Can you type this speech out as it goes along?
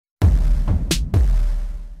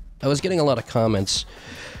I was getting a lot of comments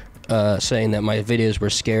saying that my videos were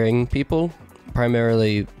scaring people,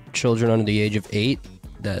 primarily children under the age of 8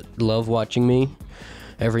 that love watching me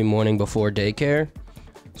every morning before daycare.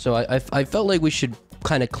 So I felt like we should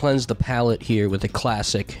kind of cleanse the palate here with a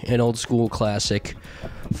classic, an old school classic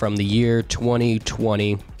from the year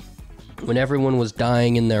 2020, when everyone was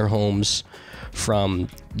dying in their homes from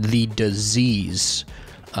the disease.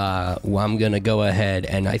 Well, I'm gonna go ahead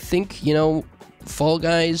and I think, you know, Fall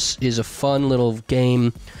Guys is a fun little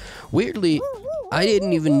game. Weirdly, I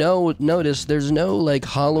didn't even notice there's no like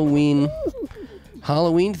Halloween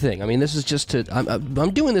thing. I mean, this is just to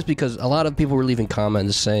I'm doing this because a lot of people were leaving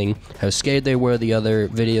comments saying how scared they were the other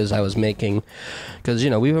videos I was making, because, you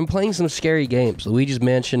know, we've been playing some scary games, Luigi's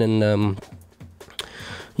Mansion and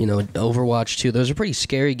you know, Overwatch 2. Those are pretty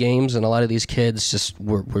scary games, and a lot of these kids just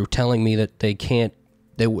were telling me that they can't.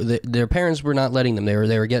 Their parents were not letting them. They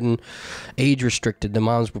were getting age restricted. The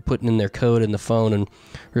moms were putting in their code in the phone and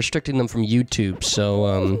restricting them from YouTube.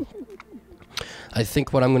 So I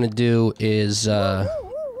think what I'm gonna do is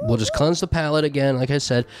we'll just cleanse the palate again. Like I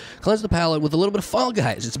said, cleanse the palate with a little bit of Fall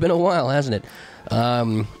Guys. It's been a while, hasn't it?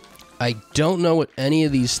 I don't know what any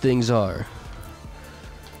of these things are.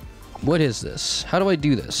 What is this? How do I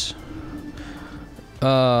do this?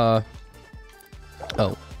 Oh,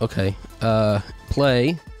 okay.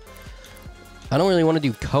 Play. I don't really want to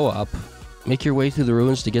do co-op. Make your way through the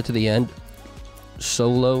ruins to get to the end.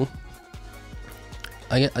 Solo.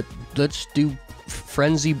 Let's do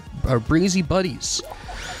frenzy or breezy buddies.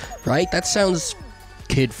 Right? That sounds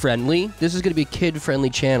kid-friendly. This is going to be a kid-friendly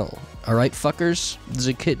channel. Alright, fuckers? This is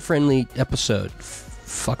a kid-friendly episode.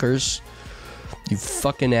 Fuckers. You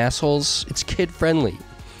fucking assholes. It's kid-friendly.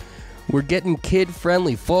 We're getting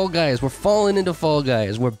kid-friendly. Fall Guys. We're falling into Fall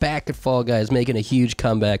Guys. We're back at Fall Guys, making a huge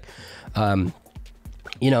comeback. You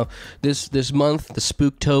know, this month, the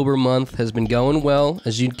Spooktember month, has been going well,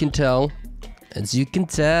 as you can tell. As you can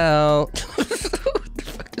tell. What the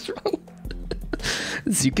fuck is wrong?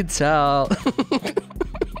 As you can tell.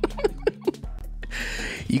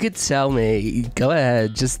 You could tell me. Go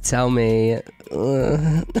ahead. Just tell me.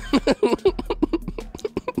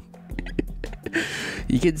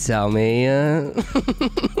 You can tell me.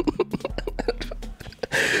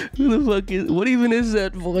 Who the fuck is... What even is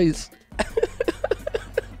that voice?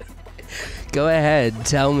 Go ahead.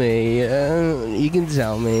 Tell me. You can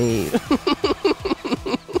tell me.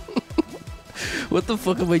 What the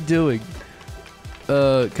fuck am I doing?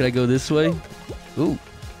 Can I go this way? Ooh.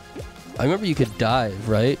 I remember you could dive,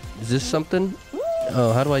 right? Is this something?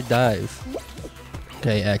 Oh, how do I dive?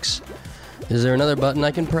 Okay, X. Is there another button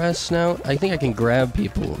I can press now? I think I can grab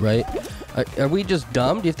people, right? Are we just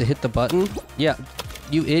dumb? Do you have to hit the button? Yeah.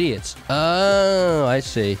 You idiots. Oh, I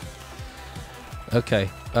see. Okay.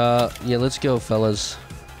 Yeah, let's go, fellas.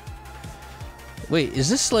 Wait, is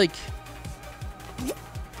this like...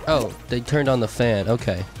 Oh, they turned on the fan.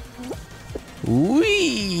 Okay.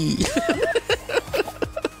 Whee!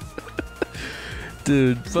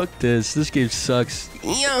 Dude, fuck this. This game sucks.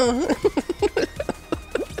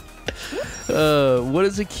 What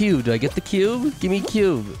is a cube? Do I get the cube? Give me a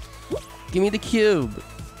cube. Give me the cube.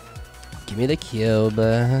 Give me the cube.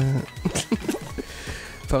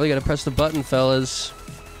 Probably gotta press the button, fellas.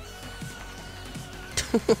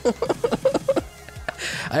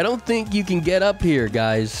 I don't think you can get up here,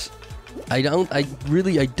 guys. I don't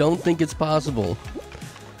think it's possible.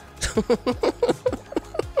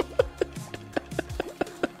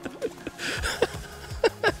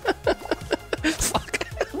 Fuck.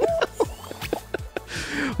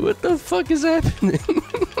 What the fuck is happening?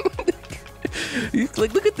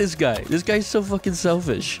 Like, look at this guy. This guy's so fucking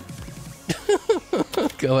selfish.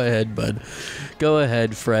 Go ahead, bud. Go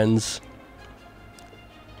ahead, friends.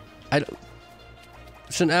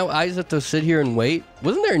 So now I just have to sit here and wait?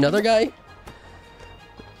 Wasn't there another guy?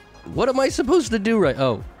 What am I supposed to do right?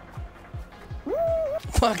 Oh.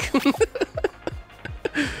 Fuck.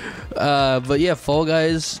 But yeah, Fall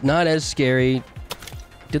Guys, not as scary.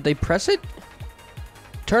 Did they press it?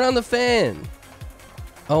 Turn on the fan.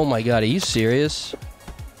 Oh my god, are you serious?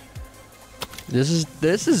 This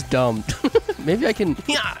is dumb. Maybe I can...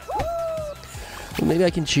 Maybe I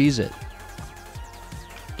can cheese it.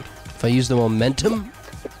 If I use the momentum?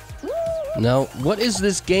 No. What is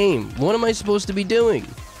this game? What am I supposed to be doing?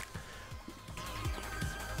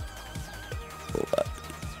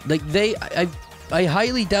 Like, I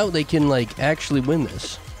highly doubt they can, like, actually win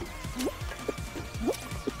this.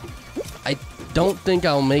 I don't think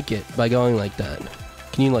I'll make it by going like that.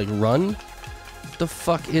 Can you, like, run? What the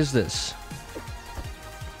fuck is this?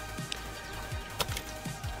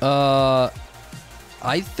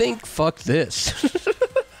 I think fuck this.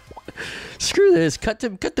 Screw this. Cut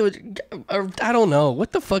to. I don't know.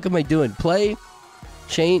 What the fuck am I doing? Play.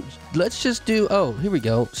 Change. Let's just do. Oh, here we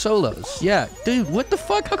go. Solos. Yeah, dude. What the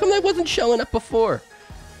fuck? How come that wasn't showing up before?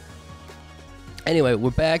 Anyway,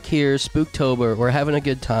 we're back here. Spooktober. We're having a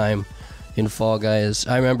good time in Fall Guys.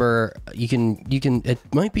 I remember you can. It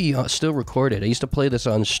might be still recorded. I used to play this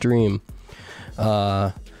on stream.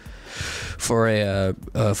 For a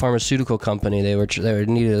pharmaceutical company, they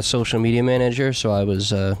needed a social media manager, so I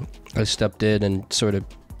stepped in and sort of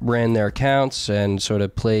ran their accounts and sort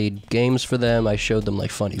of played games for them. I showed them like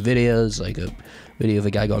funny videos, like a video of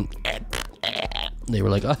a guy going. They were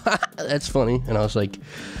like, oh, "That's funny," and I was like,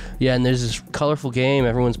 "Yeah." And there's this colorful game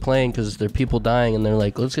everyone's playing because there are people dying, and they're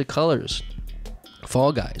like, "Let's get colors."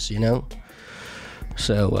 Fall Guys, you know.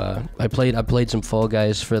 So I played some Fall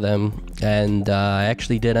Guys for them, and I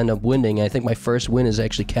actually did end up winning. I think my first win is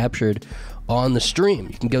actually captured on the stream.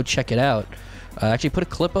 You can go check it out. I actually put a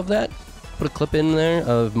clip of that. Put a clip in there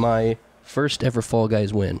of my first ever Fall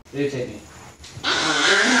Guys win. Videotaping.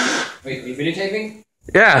 Wait, you videotaping?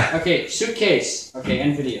 Yeah. Okay, suitcase. Okay,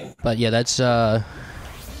 and video. But yeah, that's now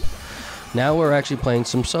we're actually playing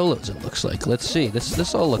some solos, it looks like. Let's see.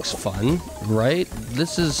 This all looks fun, right?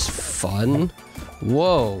 This is fun.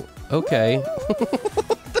 Whoa, okay. What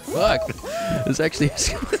the fuck? This actually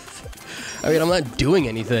is... I mean, I'm not doing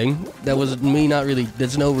anything. That was me not really...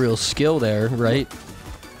 There's no real skill there, right?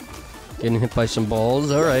 Getting hit by some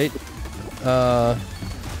balls, alright.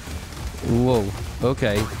 Whoa,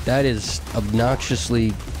 okay. That is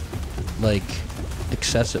obnoxiously, like,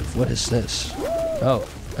 excessive. What is this? Oh,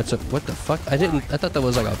 that's a... What the fuck? I thought that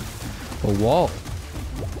was like a wall.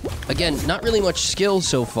 Again, not really much skill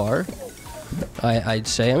so far. I'd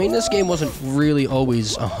say. I mean, this game wasn't really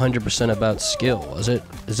always 100% about skill, was it?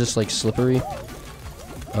 Is this, like, slippery?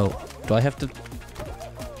 Oh, do I have to...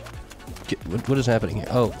 What is happening here?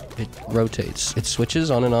 Oh, it rotates. It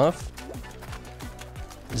switches on and off?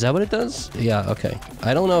 Is that what it does? Yeah, okay.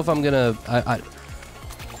 I don't know if I'm gonna... I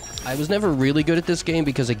was never really good at this game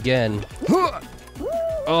because, again...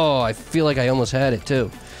 Oh, I feel like I almost had it,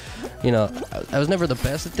 too. You know, I was never the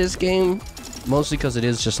best at this game, mostly because it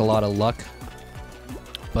is just a lot of luck.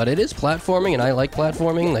 But it is platforming, and I like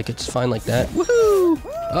platforming. Like, it's fine like that. Woohoo!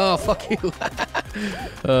 Oh, fuck you.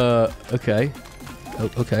 Okay. Oh,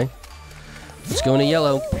 okay. Let's go into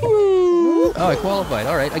yellow. Oh, I qualified.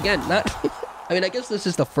 All right. Again, not... I mean, I guess this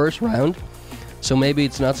is the first round, so maybe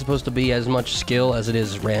it's not supposed to be as much skill as it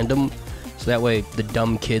is random. So that way, the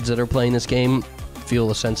dumb kids that are playing this game feel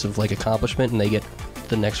a sense of, like, accomplishment, and they get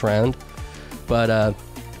the next round. But,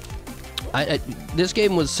 this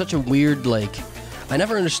game was such a weird, like... I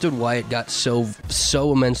never understood why it got so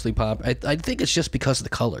immensely popular. I think it's just because of the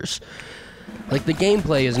colors. Like, the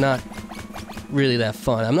gameplay is not really that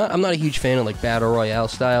fun. I'm not a huge fan of, like, Battle Royale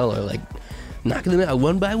style or, like, knocking them out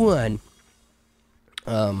one by one.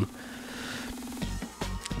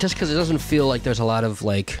 Just because it doesn't feel like there's a lot of,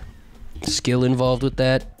 like, skill involved with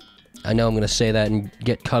that. I know I'm going to say that and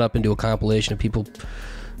get caught up into a compilation of people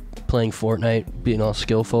playing Fortnite, being all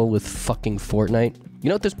skillful with fucking Fortnite. You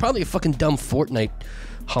know, there's probably a fucking dumb Fortnite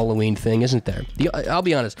Halloween thing, isn't there? I'll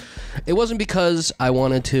be honest. It wasn't because I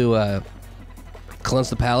wanted to cleanse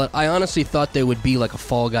the palate. I honestly thought there would be like a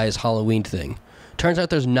Fall Guys Halloween thing. Turns out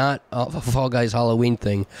there's not a Fall Guys Halloween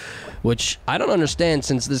thing, which I don't understand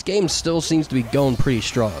since this game still seems to be going pretty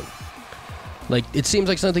strong. Like, it seems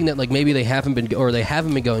like something that, like, maybe they haven't been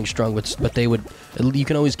going strong with, but they would, you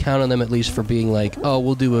can always count on them at least for being like, oh,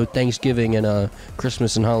 we'll do a Thanksgiving and a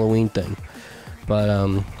Christmas and Halloween thing.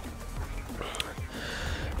 But,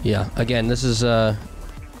 yeah, again, this is,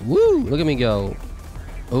 woo, look at me go.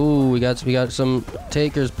 Ooh, we got some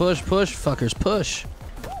takers. Push, fuckers, push.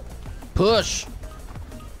 Push.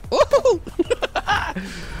 Ooh!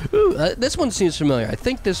 Ooh, this one seems familiar. I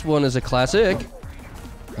think this one is a classic.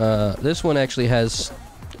 This one actually has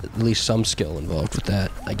at least some skill involved with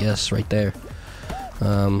that, I guess, right there.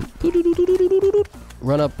 Run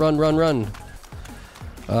up, run.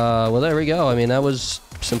 Well, there we go. I mean, that was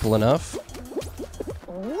simple enough.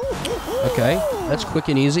 Okay, that's quick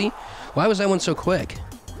and easy. Why was that one so quick?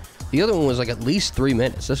 The other one was like at least 3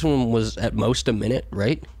 minutes. This one was at most a minute,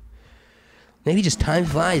 right? Maybe just time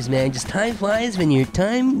flies, man. Just time flies when your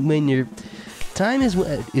time is...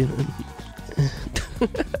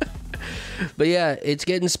 But yeah, it's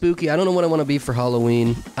getting spooky. I don't know what I want to be for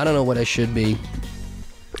Halloween. I don't know what I should be.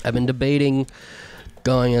 I've been debating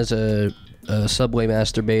going as a subway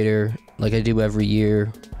masturbator like I do every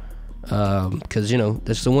year. Because, you know,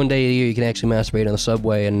 that's the one day a year you can actually masturbate on the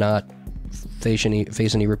subway and not face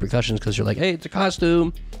any repercussions because you're like, hey, it's a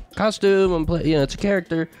costume. I'm playing, you know, it's a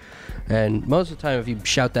character. And most of the time, if you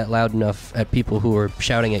shout that loud enough at people who are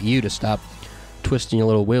shouting at you to stop twisting your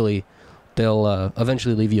little willy, they'll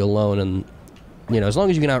eventually leave you alone. And you know, as long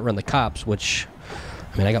as you can outrun the cops, which,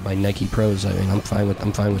 I mean, I got my Nike Pros. I mean, I'm fine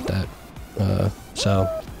with that.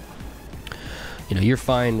 So, you know, you're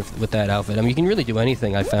fine with that outfit. I mean, you can really do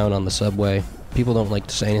anything. I found on the subway. People don't like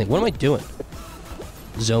to say anything. What am I doing?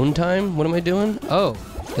 Zone time? What am I doing? Oh,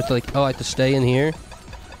 it's like, oh, I have to stay in here.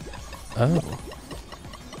 Oh.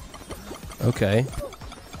 Okay.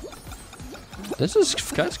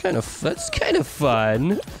 That's kind of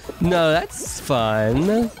fun. No, that's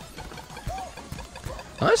fun.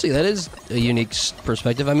 Honestly, that is a unique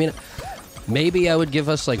perspective. I mean, maybe I would give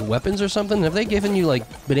us like weapons or something. Have they given you like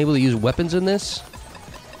been able to use weapons in this?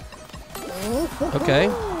 Okay,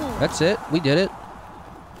 that's it. We did it.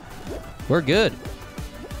 We're good.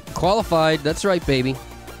 Qualified. That's right, baby.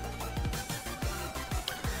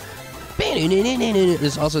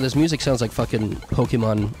 This music sounds like fucking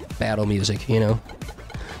Pokemon battle music, you know?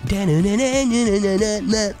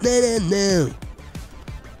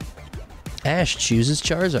 Ash chooses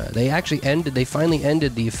Charizard. They finally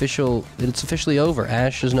ended the official, it's officially over.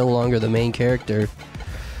 Ash is no longer the main character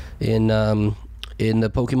in the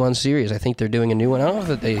Pokemon series. I think they're doing a new one. I don't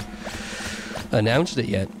know if they announced it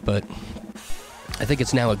yet, but I think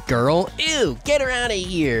it's now a girl. Ew, get her out of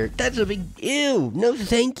here. That's a big, ew, no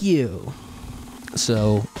thank you.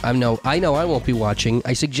 So, I know I won't be watching.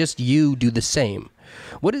 I suggest you do the same.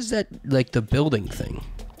 What is that, like, the building thing?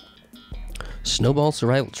 Snowball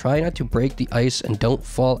survival. Try not to break the ice and don't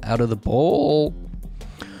fall out of the bowl.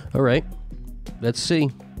 Alright. Let's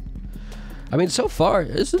see. I mean, so far,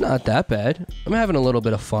 this is not that bad. I'm having a little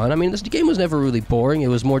bit of fun. I mean, this game was never really boring. It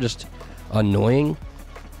was more just annoying.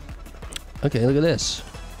 Okay, look at this.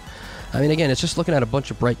 I mean, again, it's just looking at a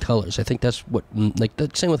bunch of bright colors. I think that's what, like, the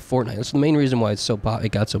same with Fortnite. That's the main reason why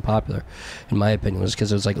it got so popular, in my opinion, was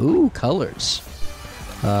because it was like, ooh, colors.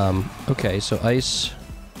 Okay, so ice.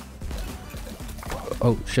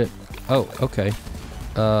 Oh, shit. Oh, okay.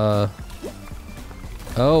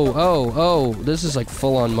 Oh, this is like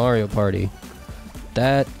full-on Mario Party.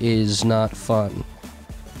 That is not fun.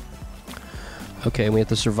 Okay, we have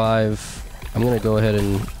to survive. I'm gonna go ahead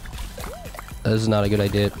and... This is not a good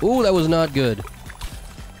idea. Ooh, that was not good.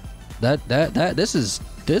 This is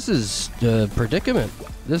predicament.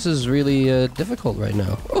 This is really difficult right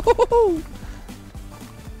now.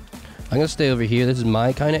 I'm gonna stay over here. This is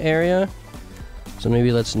my kind of area. So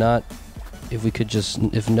maybe let's not...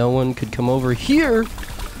 If no one could come over here,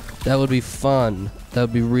 that would be fun. That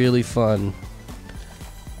would be really fun.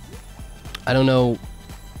 I don't know.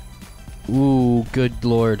 Ooh, good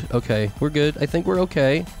lord. Okay, we're good. I think we're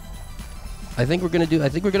okay. I think we're gonna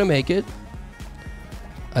make it.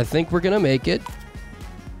 I think we're gonna make it.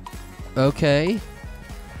 Okay.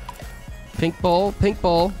 Pink ball, pink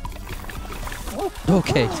ball.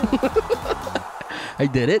 Okay. I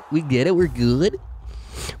did it. We did it. We're good.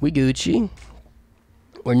 We Gucci.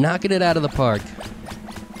 We're knocking it out of the park.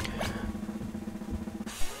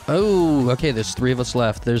 Oh, okay, there's 3 of us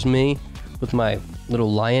left. There's me with my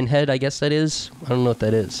little lion head, I guess that is. I don't know what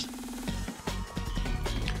that is.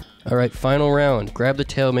 Alright, final round. Grab the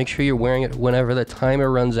tail, make sure you're wearing it whenever the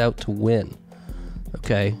timer runs out to win.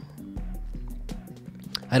 Okay.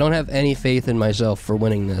 I don't have any faith in myself for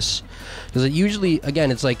winning this. Because it usually,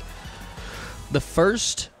 again, it's like the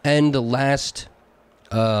first and the last...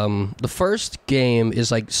 the first game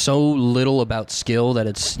is like so little about skill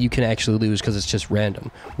that you can actually lose because it's just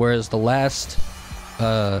random. Whereas the last,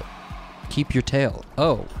 keep your tail.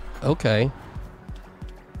 Oh, okay.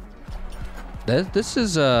 This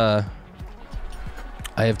is, I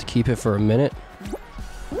have to keep it for a minute.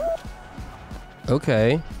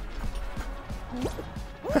 Okay.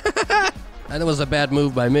 That was a bad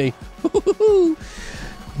move by me.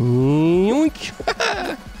 Yoink.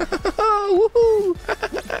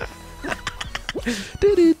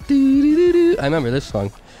 I remember this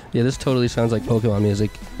song. Yeah, this totally sounds like Pokemon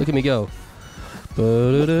music. Look at me go.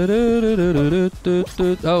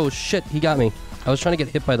 Oh shit, he got me. I was trying to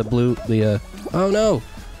get hit by oh no!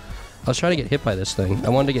 I was trying to get hit by this thing. I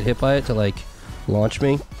wanted to get hit by it to like launch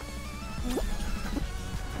me.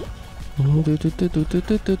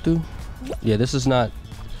 Yeah, this is not...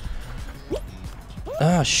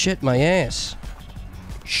 Ah, shit, my ass.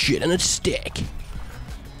 Shit on a stick.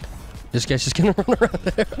 This guy's just gonna run around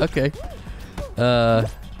there. Okay.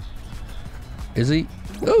 Is he?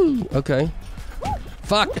 Oh, okay.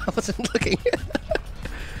 Fuck, I wasn't looking.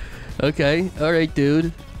 Okay, alright,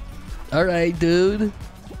 dude. Alright, dude.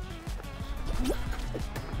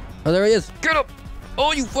 Oh, there he is. Get up!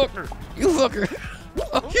 Oh, you fucker! You fucker!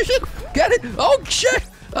 Oh, shit! Get it! Oh, shit!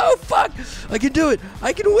 Oh, fuck! I can do it.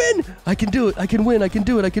 I can win. I can do it. I can win. I can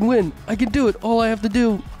do it. I can win. I can do it. All I have to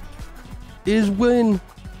do is win.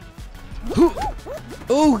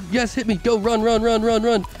 Oh, yes, hit me. Go, run, run, run, run,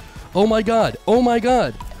 run. Oh my god. Oh my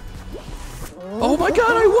god. Oh my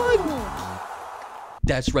god, I won.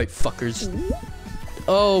 That's right, fuckers.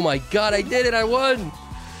 Oh my god, I did it. I won.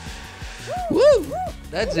 Woo.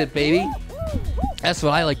 That's it, baby. That's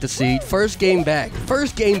what I like to see. First game back.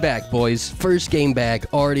 First game back, boys. First game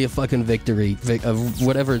back. Already a fucking victory. Of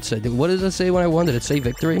whatever it said. What did it say when I won? Did it say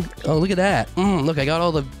victory? Oh, look at that. Look, I got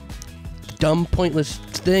all the dumb, pointless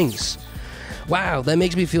things. Wow, that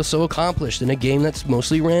makes me feel so accomplished in a game that's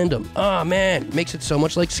mostly random. Oh, man. Makes it so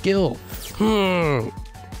much like skill. Wow.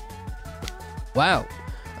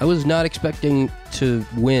 I was not expecting to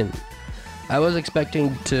win. I was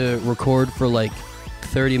expecting to record for like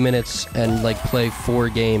 30 minutes and like play 4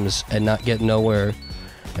 games and not get nowhere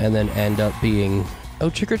and then end up being, oh,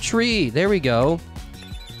 trick or treat. There we go.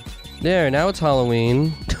 There, now it's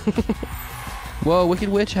Halloween. Whoa, Wicked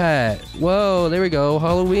Witch Hat. Whoa, there we go.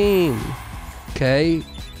 Halloween. Okay.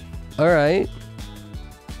 Alright.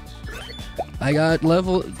 I got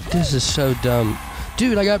level... This is so dumb.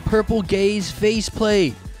 Dude, I got purple gaze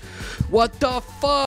faceplate. What the fuck?